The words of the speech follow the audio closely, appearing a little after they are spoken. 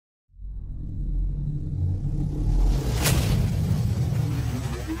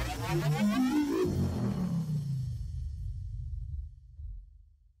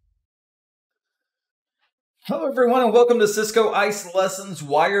Hello everyone and welcome to Cisco ISE Lessons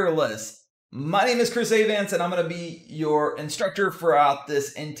Wireless. My name is Chris Avants and I'm going to be your instructor throughout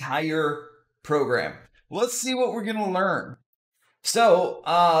this entire program. Let's see what we're going to learn. So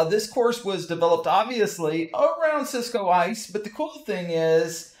this course was developed obviously around Cisco ISE, but the cool thing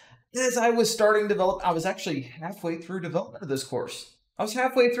is, as I was starting to develop, I was actually halfway through development of this course. I was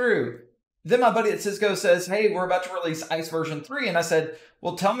halfway through. Then my buddy at Cisco says, hey, we're about to release ISE version 3. And I said,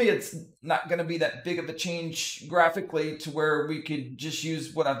 well, tell me it's not going to be that big of a change graphically to where we could just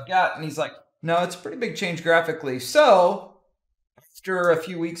use what I've got. And he's like, no, it's a pretty big change graphically. So after a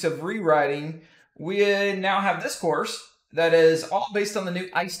few weeks of rewriting, we now have this course that is all based on the new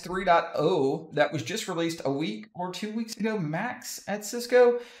ISE 3.0 that was just released a week or 2 weeks ago max at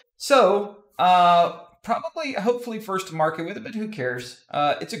Cisco. So probably, hopefully first to market with it, but who cares?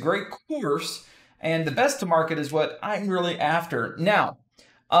 It's a great course, and the best to market is what I'm really after. Now,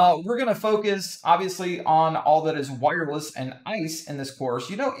 we're going to focus, obviously, on all that is wireless and ISE in this course.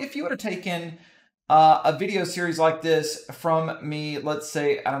 You know, if you would have taken a video series like this from me, let's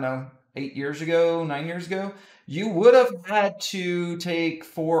say, I don't know, 8 years ago, 9 years ago, you would have had to take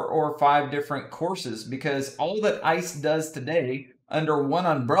 4 or 5 different courses, because all that ISE does today under one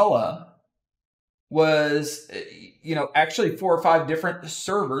umbrella was, you know, actually 4 or 5 different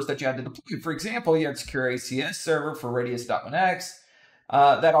servers that you had to deploy. For example, you had Secure ACS server for Radius.1x.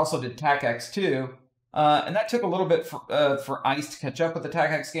 That also did TACX too. And that took a little bit for ISE to catch up with the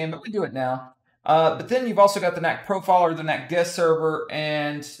TACX game, but we do it now. But then you've also got the NAC profiler, the NAC guest server,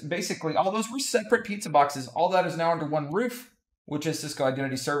 and basically all those were separate pizza boxes. All that is now under one roof, which is Cisco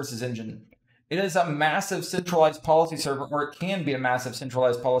Identity Services Engine. It is a massive centralized policy server, or it can be a massive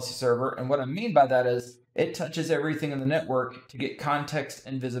centralized policy server. And what I mean by that is it touches everything in the network to get context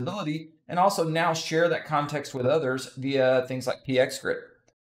and visibility, and also now share that context with others via things like pxGrid.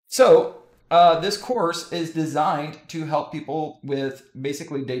 So this course is designed to help people with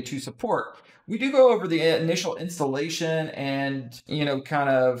basically day 2 support. We do go over the initial installation and, you know, kind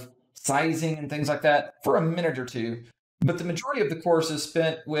of sizing and things like that for a minute or two. But the majority of the course is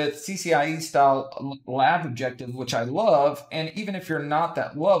spent with CCIE style lab objective, which I love. And even if you're not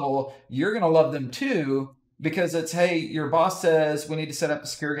that level, you're going to love them too, because it's, hey, your boss says we need to set up a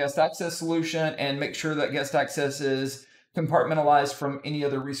secure guest access solution and make sure that guest access is compartmentalized from any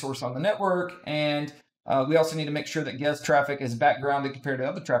other resource on the network. And we also need to make sure that guest traffic is backgrounded compared to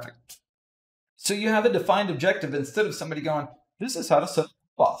other traffic. So you have a defined objective instead of somebody going, this is how to set up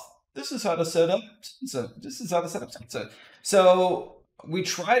off. This is how to set up, so this is how to set up. So we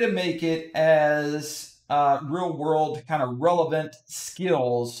try to make it as real world kind of relevant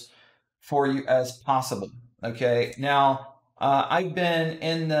skills for you as possible. Okay. Now, I've been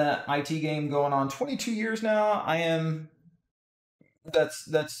in the IT game going on 22 years now.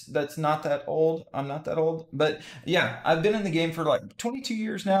 That's not that old. I'm not that old, but yeah, I've been in the game for like 22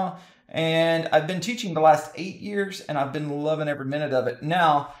 years now, and I've been teaching the last 8 years, and I've been loving every minute of it.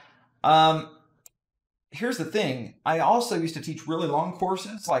 Now, here's the thing. I also used to teach really long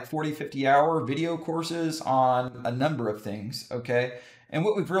courses, like 40, 50 hour video courses on a number of things. Okay. And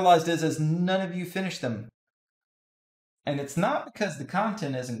what we've realized is none of you finish them. And it's not because the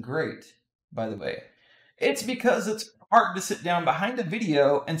content isn't great, by the way. It's because it's hard to sit down behind a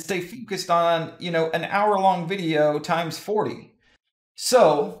video and stay focused on, you know, an hour-long video times 40.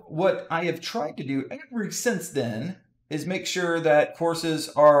 So what I have tried to do ever since then is make sure that courses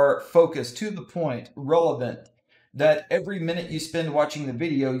are focused, to the point, relevant, that every minute you spend watching the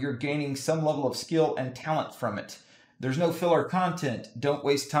video, you're gaining some level of skill and talent from it. There's no filler content. Don't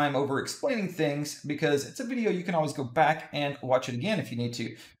waste time over explaining things, because it's a video. You can always go back and watch it again if you need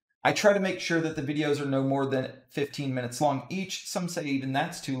to. I try to make sure that the videos are no more than 15 minutes long each. Some say even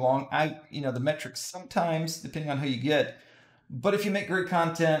that's too long. You know, the metrics sometimes, depending on who you get. But if you make great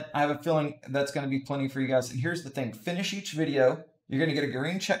content, I have a feeling that's going to be plenty for you guys. And here's the thing. Finish each video. You're going to get a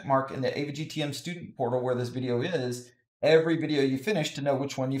green check mark in the AVGTM student portal where this video is. Every video you finish to know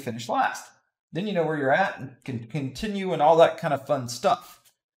which one you finished last. Then you know where you're at and can continue and all that kind of fun stuff.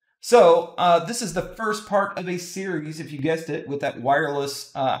 So this is the first part of a series, if you guessed it, with that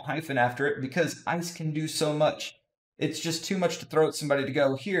wireless hyphen after it, because ISE can do so much. It's just too much to throw at somebody to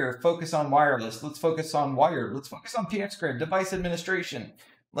go, here, focus on wireless. Let's focus on wired. Let's focus on pxGrid, device administration.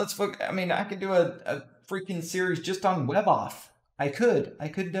 Let's focus. I mean, I could do a freaking series just on WebAuth. I could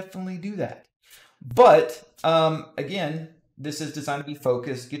definitely do that. But again, this is designed to be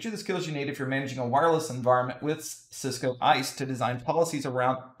focused. Get you the skills you need if you're managing a wireless environment with Cisco ISE to design policies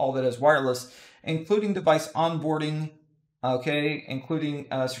around all that is wireless, including device onboarding, okay, including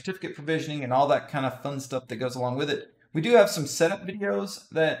certificate provisioning and all that kind of fun stuff that goes along with it. We do have some setup videos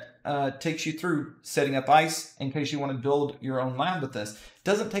that takes you through setting up ISE in case you want to build your own lab with this. It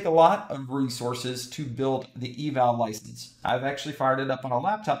doesn't take a lot of resources to build the eval license. I've actually fired it up on a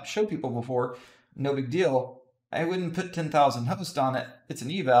laptop to show people before. No big deal. I wouldn't put 10,000 hosts on it. It's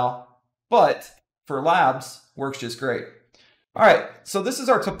an eval, but for labs, works just great. All right, so this is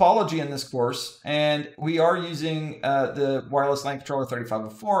our topology in this course, and we are using the wireless LAN controller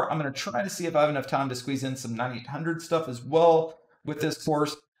 3504. I'm going to try to see if I have enough time to squeeze in some 9800 stuff as well with this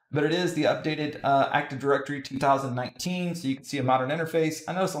course, but it is the updated Active Directory 2019, so you can see a modern interface.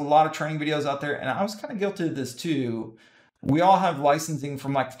 I noticed a lot of training videos out there, and I was kind of guilty of this too. We all have licensing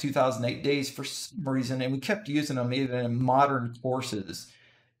from like the 2008 days for some reason, and we kept using them even in modern courses.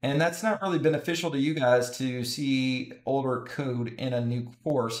 And that's not really beneficial to you guys to see older code in a new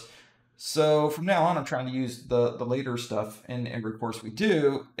course. So from now on, I'm trying to use the later stuff in every course we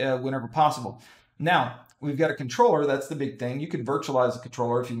do whenever possible. Now, we've got a controller. That's the big thing. You could virtualize a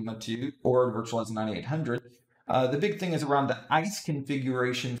controller if you want to, or virtualize a 9800. The big thing is around the ISE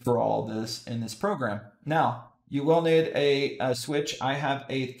configuration for all this in this program. Now, you will need a switch. I have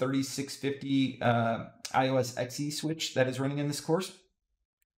a 3650 iOS XE switch that is running in this course.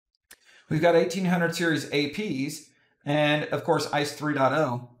 We've got 1800 series APs, and of course ISE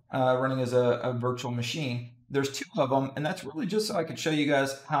 3.0 running as a virtual machine. There's two of them, and that's really just so I can show you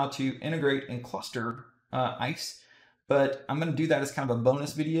guys how to integrate and cluster ISE. But I'm going to do that as kind of a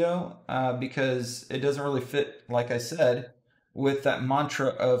bonus video because it doesn't really fit, like I said, with that mantra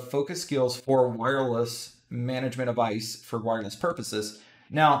of focus skills for wireless management of ISE for wireless purposes.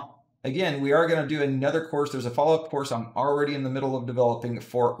 Now, again, we are going to do another course. There's a follow-up course I'm already in the middle of developing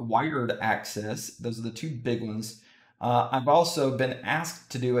for wired access. Those are the two big ones. I've also been asked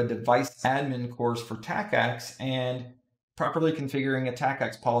to do a device admin course for TACACS and properly configuring a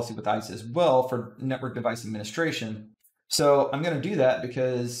TACACS policy with ISE as well for network device administration. So I'm going to do that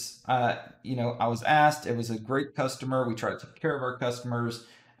because, I was asked. It was a great customer. We try to take care of our customers.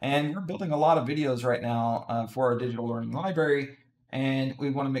 And we're building a lot of videos right now for our digital learning library. And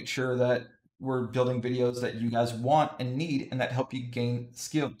we want to make sure that we're building videos that you guys want and need and that help you gain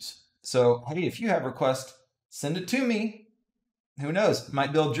skills. So, hey, if you have requests, send it to me. Who knows?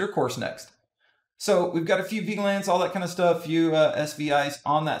 Might build your course next. So we've got a few VLANs, all that kind of stuff, few SVIs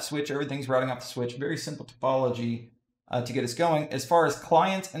on that switch. Everything's routing off the switch. Very simple topology to get us going. As far as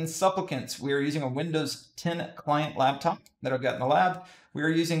clients and supplicants, we are using a Windows 10 client laptop that I've got in the lab. We are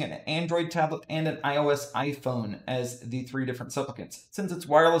using an Android tablet and an iOS iPhone as the three different supplicants. Since it's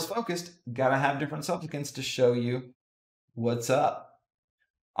wireless focused, gotta have different supplicants to show you what's up.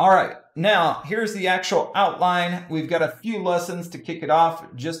 All right, now here's the actual outline. We've got a few lessons to kick it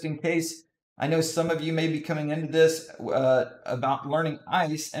off just in case. I know some of you may be coming into this about learning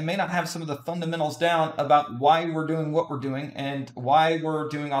ISE and may not have some of the fundamentals down about why we're doing what we're doing and why we're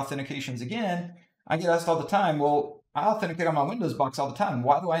doing authentications again. I get asked all the time, well, I authenticate on my Windows box all the time.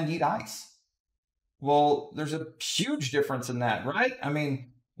 Why do I need ISE? Well, there's a huge difference in that, right? I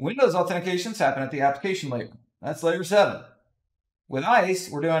mean, Windows authentications happen at the application layer. That's layer 7. With ISE,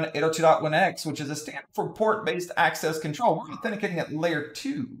 we're doing 802.1x, which is a standard for port-based access control. We're authenticating at layer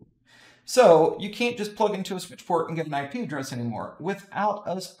 2. So you can't just plug into a switch port and get an IP address anymore without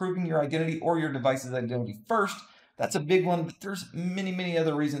us proving your identity or your device's identity first. That's a big one, but there's many, many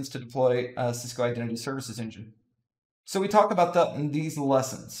other reasons to deploy Cisco Identity Services Engine. So we talk about that in these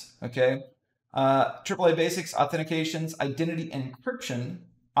lessons, okay? AAA basics, authentications, identity encryption,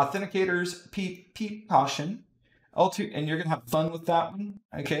 authenticators, caution, L2, and you're gonna have fun with that one.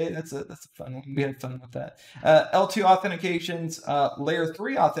 Okay, that's a fun one. We had fun with that. L2 authentications, layer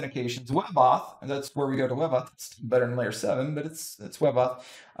 3 authentications, WebAuth. That's where we go to WebAuth. It's better than layer 7, but it's WebAuth.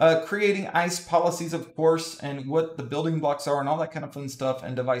 Creating ISE policies, of course, and what the building blocks are, and all that kind of fun stuff,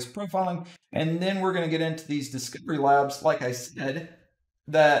 and device profiling. And then we're gonna get into these discovery labs, like I said,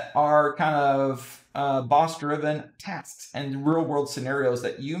 that are kind of boss-driven tasks and real-world scenarios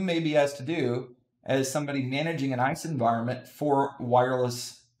that you may be asked to do as somebody managing an ISE environment for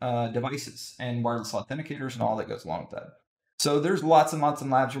wireless devices and wireless authenticators and all that goes along with that. So there's lots and lots of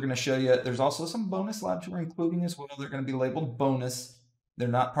labs we're going to show you. There's also some bonus labs we're including as well. They're going to be labeled bonus. They're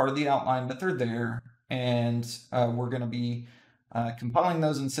not part of the outline, but they're there. And we're going to be compiling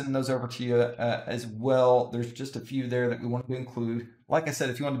those and sending those over to you as well. There's just a few there that we want to include. Like I said,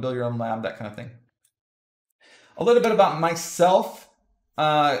 if you want to build your own lab, that kind of thing. A little bit about myself.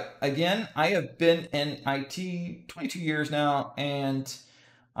 Again, I have been in IT 22 years now, and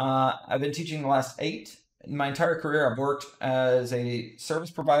I've been teaching the last 8. In my entire career, I've worked as a service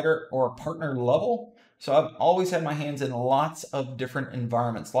provider or partner level. So I've always had my hands in lots of different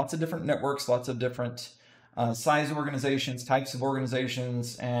environments, lots of different networks, lots of different size of organizations, types of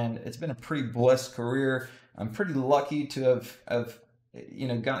organizations, and it's been a pretty blessed career. I'm pretty lucky to have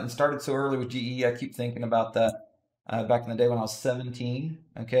gotten started so early with GE. I keep thinking about that back in the day when I was 17.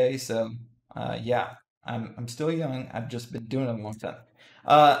 Okay, so yeah, I'm still young. I've just been doing it a long time.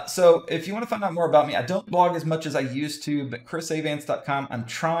 So if you want to find out more about me, I don't blog as much as I used to, but chrisavants.com. I'm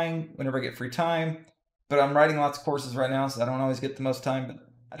trying whenever I get free time, but I'm writing lots of courses right now, so I don't always get the most time, but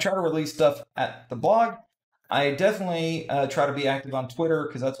I try to release stuff at the blog. I definitely try to be active on Twitter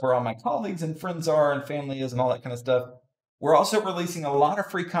because that's where all my colleagues and friends are and family is and all that kind of stuff. We're also releasing a lot of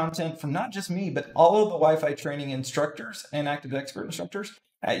free content from not just me, but all of the Wi-Fi training instructors and active expert instructors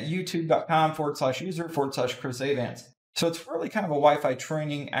at youtube.com/user/Chris Avants. So it's really kind of a Wi-Fi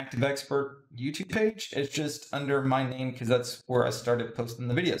training active expert YouTube page. It's just under my name because that's where I started posting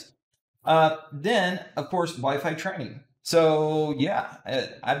the videos. Then, of course, Wi-Fi training. So yeah,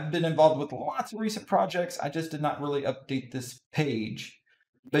 I've been involved with lots of recent projects. I just did not really update this page.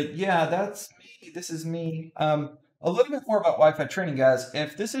 But yeah, that's me. This is me. A little bit more about Wi-Fi training, guys.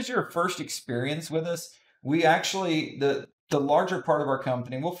 If this is your first experience with us, we actually, the larger part of our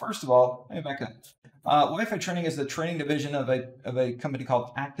company, well, first of all, let me back up. Wi-Fi training is the training division of a company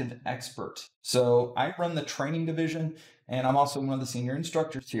called Active Expert. So I run the training division, and I'm also one of the senior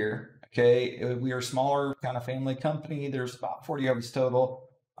instructors here. Okay, we are a smaller kind of family company. There's about 40 of us total.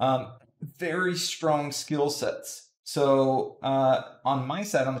 Very strong skill sets. So on my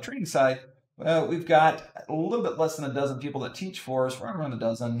side, on the training side, we've got a little bit less than a dozen people that teach for us, right around a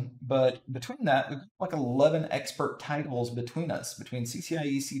dozen. But between that, we've got like 11 expert titles between us, between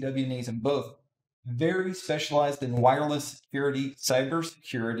CCIE, CWNEs, and both. Very specialized in wireless security,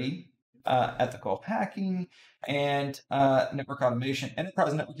 cybersecurity, ethical hacking, and network automation,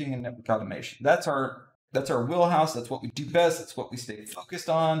 enterprise networking, and network automation. That's our wheelhouse. That's what we do best. That's what we stay focused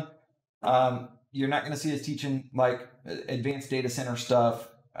on. You're not going to see us teaching like advanced data center stuff.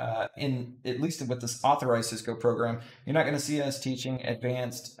 At least with this authorized Cisco program, you're not going to see us teaching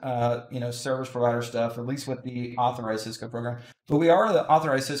advanced, service provider stuff, at least with the authorized Cisco program. But we are the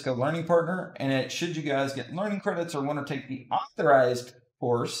authorized Cisco learning partner, and should you guys get learning credits or want to take the authorized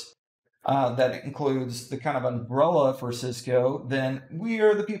course that includes the kind of umbrella for Cisco, then we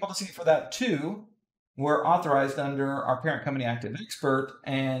are the people to see for that too. We're authorized under our parent company, Active Expert,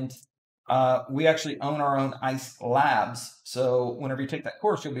 and we actually own our own ISE labs. So whenever you take that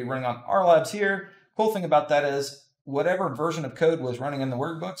course, you'll be running on our labs here. Cool thing about that is whatever version of code was running in the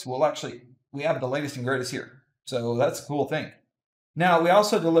workbooks, we have the latest and greatest here. So that's a cool thing. Now, we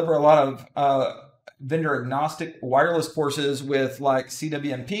also deliver a lot of vendor agnostic wireless courses with like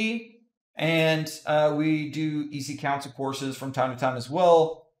CWNP, and we do EC Council courses from time to time as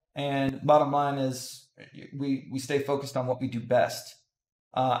well. And bottom line is we stay focused on what we do best.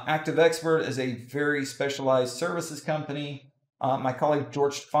 Active Expert is a very specialized services company. My colleague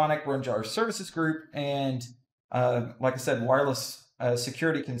George Stefanik runs our services group, and like I said, wireless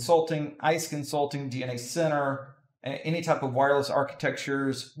security consulting, ISE consulting, DNA Center, any type of wireless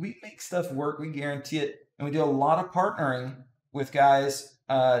architectures. We make stuff work, we guarantee it, and we do a lot of partnering with guys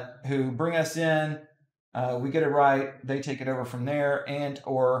who bring us in. We get it right, they take it over from there, and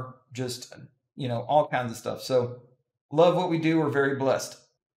or just all kinds of stuff. So love what we do. We're very blessed.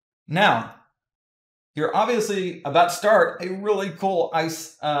 Now, you're obviously about to start a really cool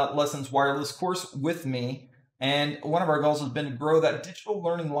ISE Lessons wireless course with me. And one of our goals has been to grow that digital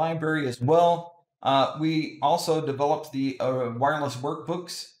learning library as well. We also developed the wireless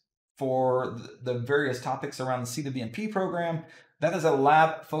workbooks for the various topics around the CWNP program. That is a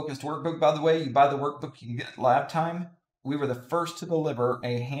lab-focused workbook, by the way. You buy the workbook, you can get lab time. We were the first to deliver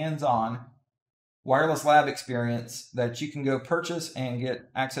a hands-on wireless lab experience that you can go purchase and get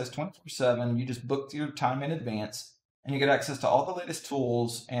access 24/7. You just book your time in advance, and you get access to all the latest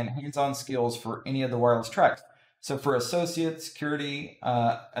tools and hands-on skills for any of the wireless tracks. So for associate, security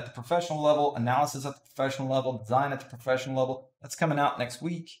at the professional level, analysis at the professional level, design at the professional level, that's coming out next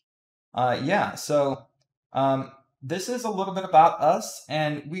week. This is a little bit about us,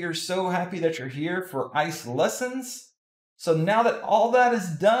 and we are so happy that you're here for ISE Lessons. So now that all that is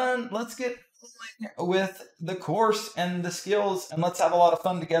done, let's get with the course and the skills, and let's have a lot of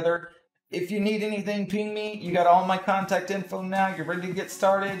fun together. If you need anything, ping me. You got all my contact info now. You're ready to get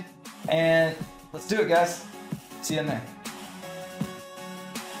started, and let's do it, guys. See you in there.